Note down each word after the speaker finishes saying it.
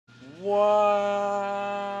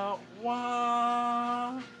Wah,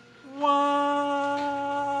 wah, wah.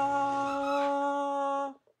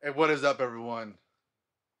 Hey, what is up, everyone?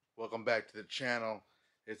 Welcome back to the channel.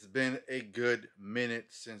 It's been a good minute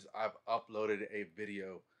since I've uploaded a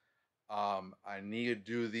video. I need to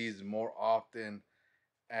do these more often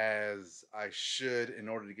as I should in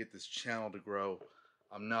order to get this channel to grow.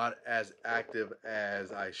 I'm not as active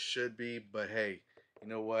as I should be, but hey, you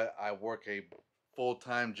know what? I work a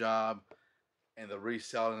full-time job, and the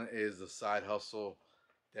reselling is the side hustle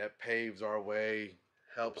that paves our way,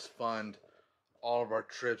 helps fund all of our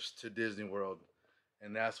trips to Disney World.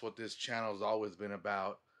 And that's what this channel has always been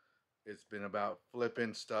about. It's been about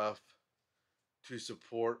flipping stuff to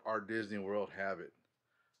support our Disney World habit.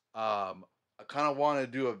 I kind of want to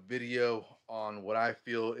do a video on what I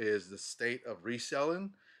feel is the state of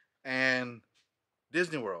reselling and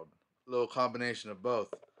Disney World. A little combination of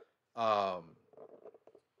both. Um,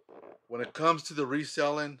 when it comes to the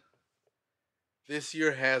reselling, this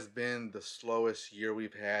year has been the slowest year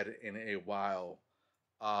we've had in a while.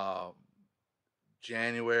 Um,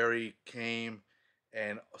 January came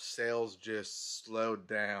and sales just slowed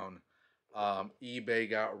down. eBay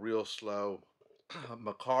got real slow.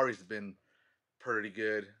 Macari's been pretty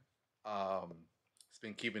good. Um, it's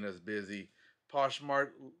been keeping us busy. Poshmark,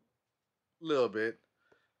 little bit.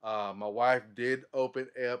 My wife did open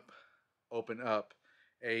up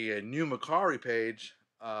a new Macari page.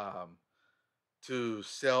 To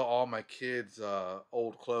sell all my kids'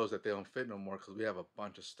 old clothes that they don't fit no more because we have a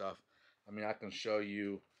bunch of stuff. I mean, I can show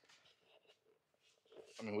you.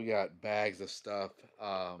 I mean, we got bags of stuff,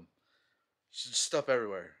 stuff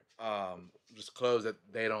everywhere. Just clothes that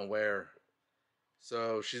they don't wear.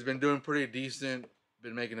 So she's been doing pretty decent.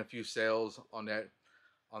 Been making a few sales on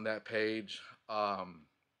that page.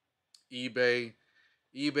 eBay,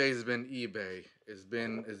 eBay's been eBay. It's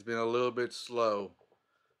been a little bit slow.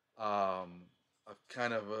 Um, I've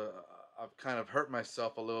kind of I've kind of hurt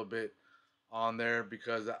myself a little bit on there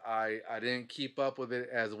because I didn't keep up with it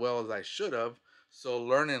as well as I should have. So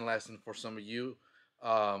learning lesson for some of you,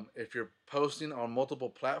 if you're posting on multiple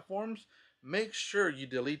platforms, make sure you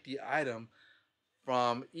delete the item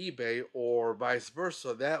from eBay or vice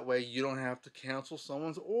versa. That way you don't have to cancel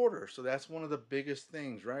someone's order. So that's one of the biggest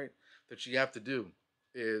things, right, that you have to do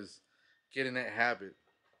is get in that habit.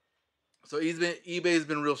 So eBay's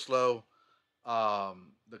been real slow.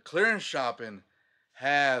 The clearance shopping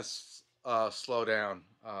has slowed down.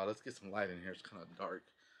 Let's get some light in here. It's kind of dark.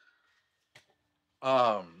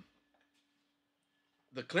 Um,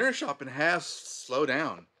 the clearance shopping has slowed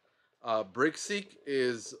down. BrickSeek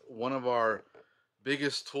is one of our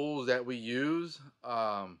biggest tools that we use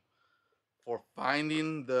for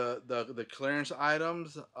finding the clearance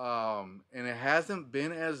items, and it hasn't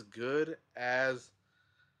been as good as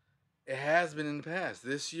it has been in the past.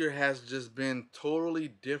 This year has just been totally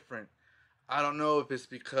different. I don't know if it's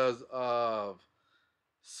because of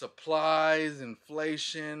supplies,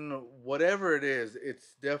 inflation, whatever it is.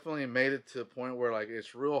 It's definitely made it to a point where like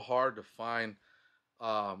it's real hard to find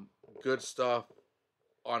um, good stuff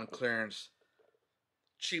on clearance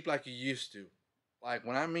cheap like you used to. Like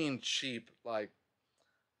when I mean cheap, like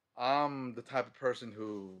I'm the type of person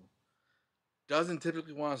who doesn't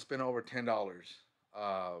typically want to spend over $10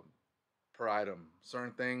 uh, per item.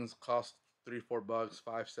 Certain things cost $3, $4,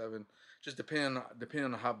 5, 7, just depending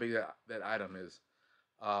on how big that item is.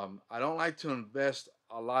 I don't like to invest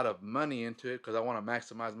a lot of money into it because I want to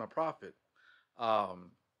maximize my profit.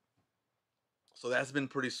 Um, so that's been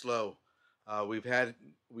pretty slow. We've had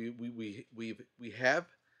we have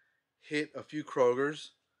hit a few Krogers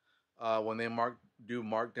when they do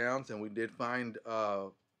markdowns, and we did find a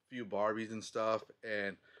few Barbies and stuff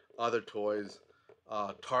and other toys.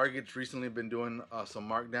 Target's recently been doing some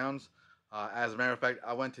markdowns. As a matter of fact,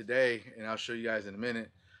 I went today, and I'll show you guys in a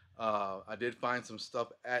minute. I did find some stuff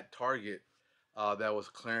at Target that was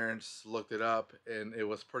clearance. Looked it up, and it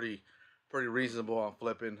was pretty reasonable on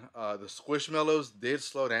flipping. The Squishmallows did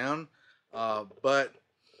slow down, but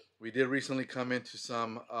we did recently come into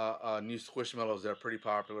some new Squishmallows that are pretty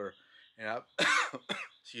popular, and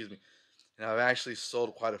excuse me, and I've actually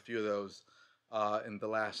sold quite a few of those in the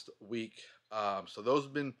last week. So those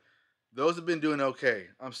have been doing okay.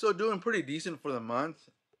 I'm still doing pretty decent for the month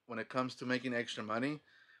when it comes to making extra money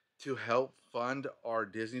to help fund our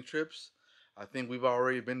Disney trips. I think we've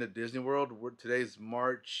already been to Disney World. Today's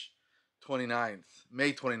March 29th,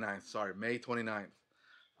 May 29th, sorry, May 29th.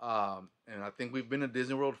 And I think we've been to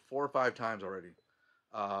Disney World 4 or 5 times already,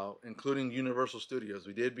 including Universal Studios.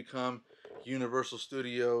 We did become Universal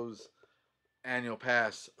Studios annual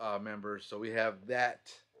pass members, so we have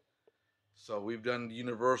that So we've done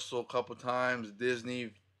Universal a couple times, Disney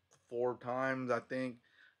 4 times, I think.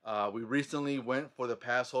 We recently went for the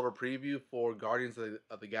pass holder preview for Guardians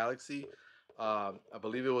of the Galaxy. I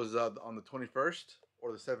believe it was on the 21st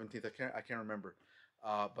or the 17th. I can't remember.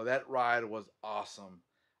 But that ride was awesome.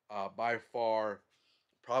 By far,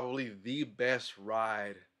 probably the best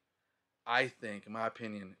ride, I think, in my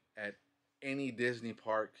opinion, at any Disney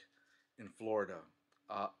park in Florida.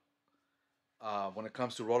 Uh, when it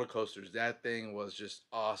comes to roller coasters, that thing was just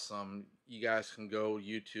awesome. You guys can go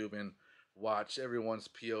YouTube and watch everyone's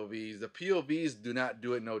POVs. The POVs do not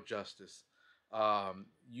do it no justice.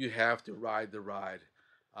 You have to ride the ride.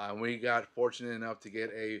 We got fortunate enough to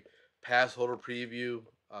get a pass holder preview.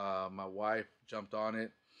 My wife jumped on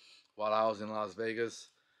it while I was in Las Vegas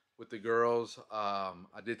with the girls. I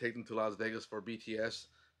did take them to Las Vegas for BTS.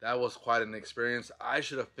 That was quite an experience. I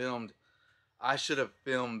should have filmed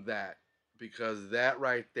that, because that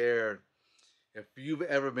right there, if you've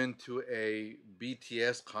ever been to a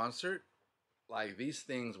BTS concert, like these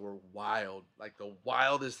things were wild, like the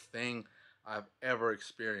wildest thing I've ever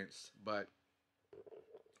experienced. But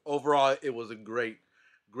overall, it was a great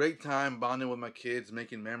time bonding with my kids,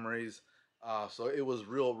 making memories. So it was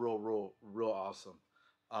real awesome.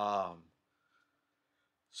 Um,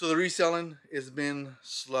 so the reselling has been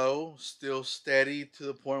slow, still steady to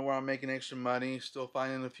the point where I'm making extra money, still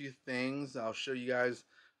finding a few things. I'll show you guys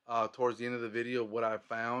towards the end of the video what I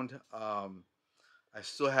found. I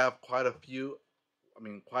still have quite a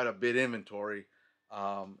bit inventory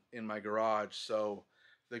in my garage. So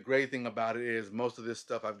the great thing about it is most of this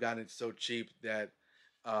stuff I've gotten it so cheap that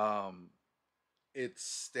um, it's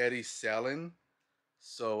steady selling.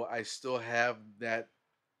 So I still have that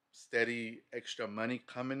steady extra money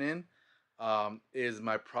coming in. Is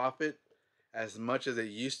my profit as much as it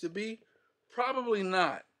used to be? Probably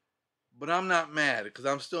not, but I'm not mad because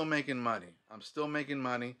I'm still making money. I'm still making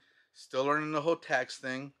money, still learning the whole tax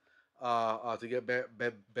thing to get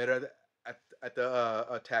better at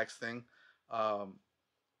the tax thing. Um,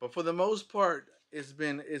 but for the most part, it's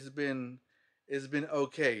been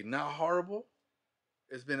okay. Not horrible.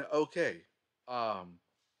 It's been okay. Um,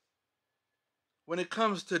 when it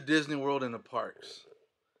comes to Disney World and the parks,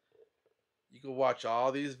 you can watch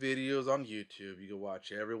all these videos on YouTube. You can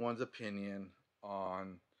watch everyone's opinion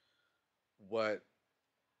on what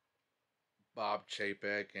Bob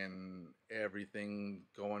Chapek and everything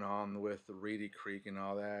going on with the Reedy Creek and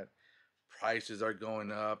all that. Prices are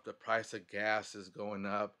going up. The price of gas is going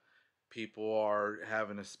up. People are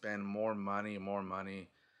having to spend more money,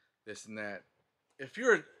 this and that. If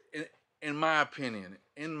you're, in, in my opinion,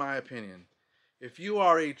 if you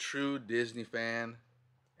are a true Disney fan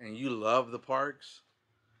and you love the parks,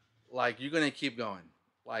 like you're gonna keep going.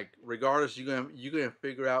 Like regardless, you're gonna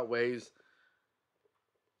figure out ways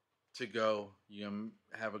to go. You can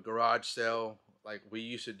have a garage sale like we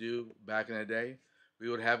used to do back in the day. We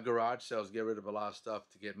would have garage sales, get rid of a lot of stuff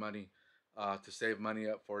to get money, to save money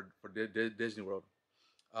up for Disney World.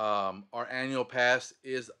 Our annual pass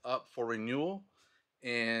is up for renewal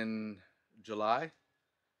in July,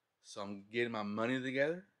 so I'm getting my money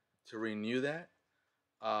together to renew that.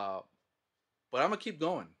 Uh, but I'm gonna keep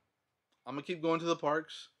going. I'm gonna keep going to the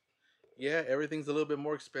parks. Yeah, everything's a little bit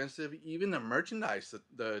more expensive. Even the merchandise,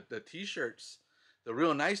 the t-shirts, the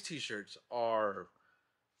real nice t-shirts are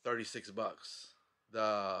 $36.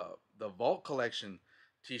 The Vault collection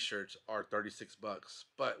t-shirts are $36.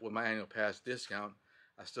 But with my annual pass discount,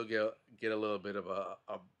 I still get a little bit of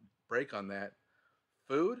a break on that.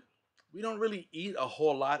 Food, we don't really eat a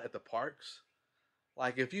whole lot at the parks.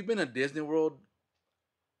 Like if you've been to Disney World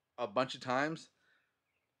a bunch of times,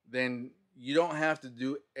 then you don't have to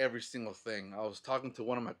do every single thing. I was talking to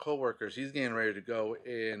one of my coworkers. He's getting ready to go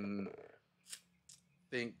in,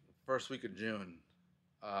 I think, first week of June.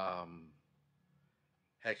 Um,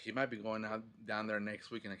 Heck, he might be going down there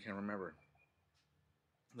next week, and I can't remember.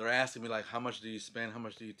 They're asking me like, how much do you spend? How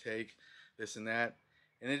much do you take? This and that,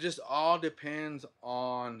 and it just all depends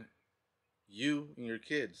on you and your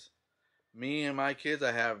kids. Me and my kids,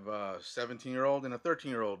 I have a 17-year-old and a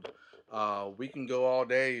 13-year-old. We can go all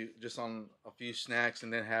day just on a few snacks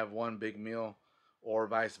and then have one big meal, or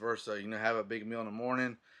vice versa. Have a big meal in the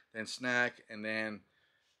morning, then snack, and then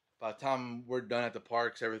by the time we're done at the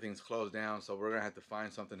parks, everything's closed down. So we're gonna have to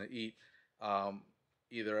find something to eat, um,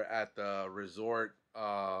 either at the resort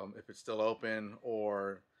if it's still open,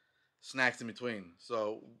 or snacks in between.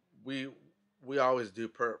 So we we always do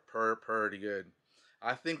pretty good.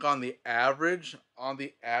 I think on the average,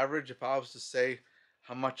 if I was to say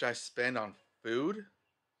how much I spend on food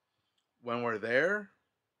when we're there,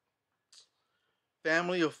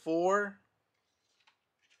 family of four,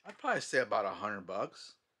 I'd probably say about $100,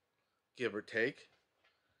 give or take.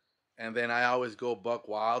 And then I always go buck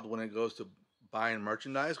wild when it goes to buying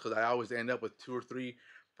merchandise because I always end up with two or three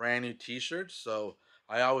brand new T-shirts. So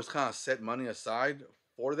I always kind of set money aside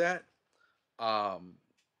for that. Um,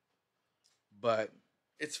 but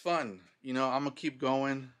it's fun. I'm gonna keep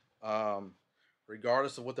going, um,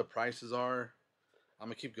 regardless of what the prices are. I'm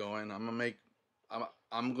gonna keep going.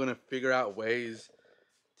 I'm gonna figure out ways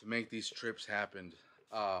to make these trips happen.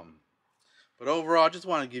 Um, but overall, I just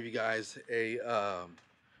want to give you guys a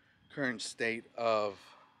current state of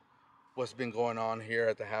what's been going on here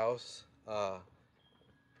at the house.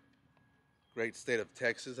 Great state of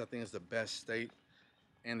Texas. I think it's the best state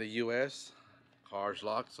in the U.S. Car's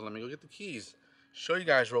locked, so let me go get the keys. Show you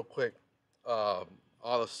guys real quick um,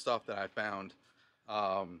 all the stuff that I found.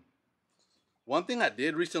 Um, One thing I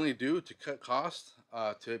did recently do to cut costs,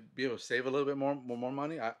 to be able to save a little bit more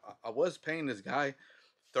money, I was paying this guy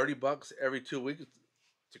 $30 every 2 weeks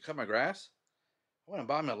to cut my grass. I went and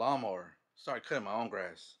bought me a lawnmower. Started cutting my own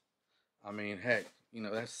grass. I mean, heck,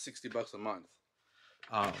 that's $60 a month.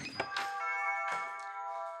 Um,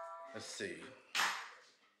 let's see,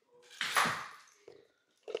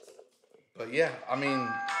 but yeah, I mean,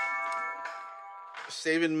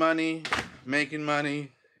 saving money, making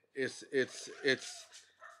money, it's it's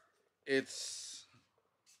it's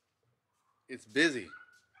busy.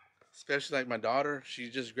 Especially like my daughter, she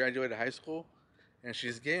just graduated high school, and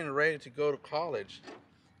she's getting ready to go to college.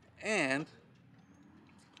 And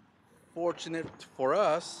fortunate for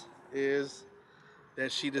us is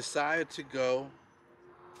that she decided to go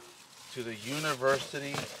to the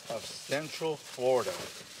University of Central Florida,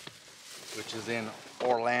 which is in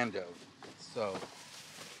Orlando. So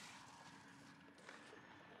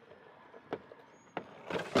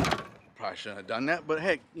probably shouldn't have done that, but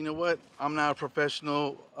heck, you know what? I'm not a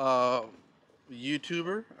professional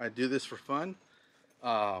YouTuber. I do this for fun.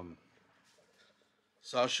 Um,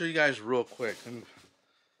 so I'll show you guys real quick. Let me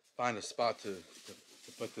find a spot to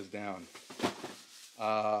put this down.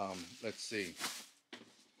 Let's see.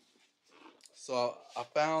 So I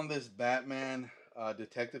found this Batman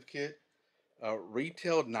detective kit.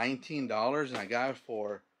 Retailed $19, and I got it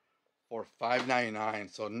for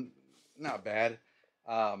 $5.99. So not bad.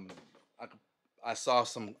 Um, I, I saw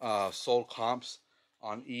some sold comps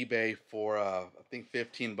on eBay for I think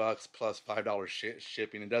 $15 plus $5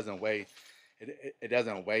 shipping. It doesn't weigh it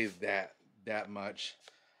doesn't weigh that much.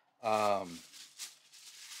 Um,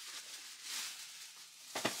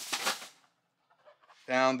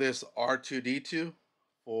 Found this R2D2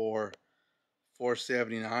 for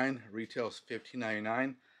 $4.79. Retails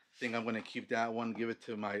 $15.99. Think I'm gonna keep that one. Give it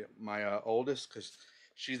to my oldest because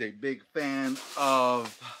she's a big fan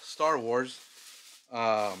of Star Wars.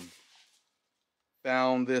 Um,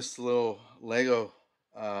 Found this little Lego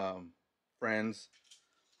friends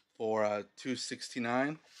for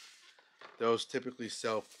 $2.69. Those typically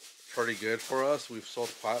sell pretty good for us. We've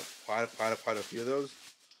sold quite a few of those.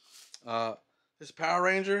 Uh, this Power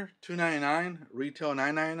Ranger $2.99, retail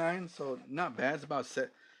 $9.99, so not bad. It's about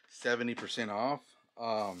 70% off.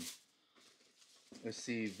 Um, let's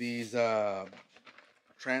see these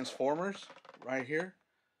Transformers right here.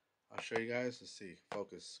 I'll show you guys. Let's see,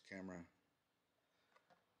 focus camera.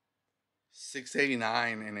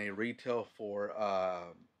 $6.89 and a retail for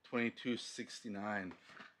 $22.69.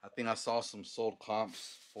 I think I saw some sold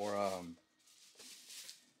comps for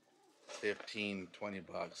 15, $20.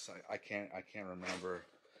 I can't remember.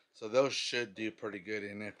 So those should do pretty good,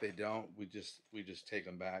 and if they don't, we just take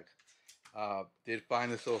them back. Did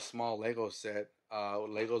find this little small Lego set.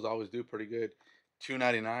 Legos always do pretty good.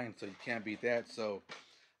 $2.99, so you can't beat that. So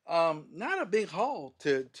not a big haul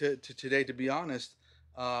to today, to be honest.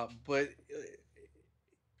 But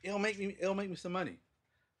it'll make me some money.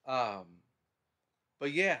 Um,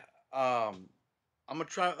 but yeah, um, I'm gonna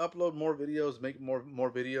try to upload more videos, make more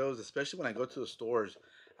videos, especially when I go to the stores.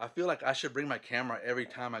 I feel like I should bring my camera every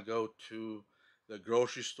time I go to the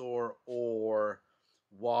grocery store or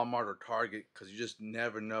Walmart or Target because you just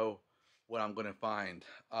never know what I'm gonna find.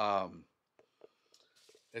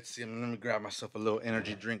 Let's see. Let me grab myself a little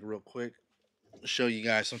energy drink real quick. Show you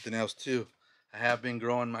guys something else too. I have been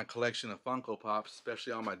growing my collection of Funko Pops,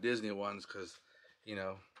 especially all my Disney ones, because you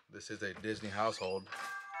know this is a Disney household.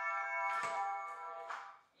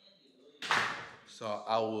 So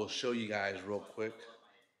I will show you guys real quick.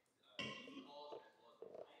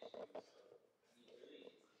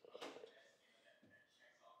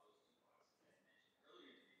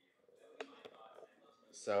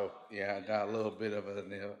 So yeah, I got a little bit of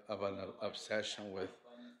an obsession with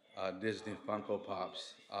Disney Funko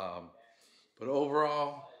Pops. But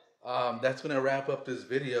overall, That's gonna wrap up this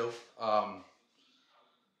video.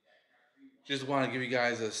 Just want to give you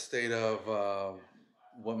guys a state of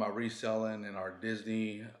what my reselling and our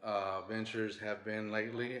Disney ventures have been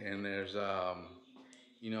lately, and there's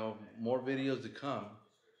more videos to come.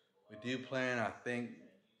 We do plan, I think,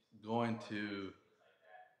 going to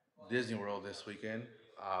Disney World this weekend.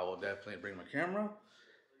 I will definitely bring my camera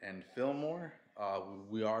and film more.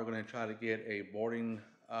 We are going to try to get a boarding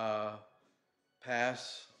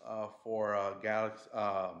pass for Galaxy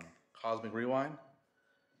Cosmic Rewind.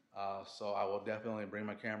 So I will definitely bring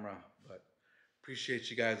my camera. But appreciate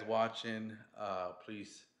you guys watching.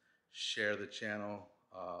 Please share the channel.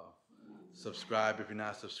 Subscribe if you're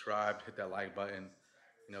not subscribed. Hit that like button.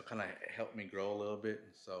 Kind of help me grow a little bit.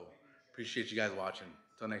 So appreciate you guys watching.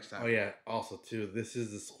 Until next time. Oh yeah. Also too, this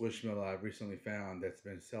is the Squishmallow I recently found that's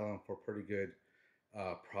been selling for pretty good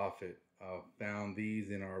profit. Found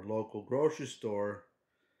these in our local grocery store.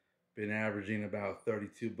 Been averaging about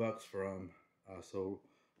 32 bucks for them. So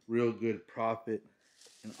real good profit.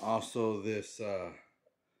 And also this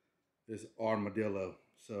this armadillo.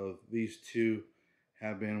 So these two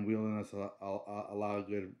have been wheeling us a lot of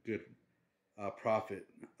good profit.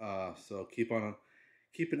 So keep an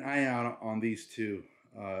eye out on these two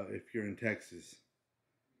if you're in Texas.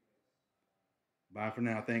 Bye for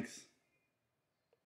now. Thanks.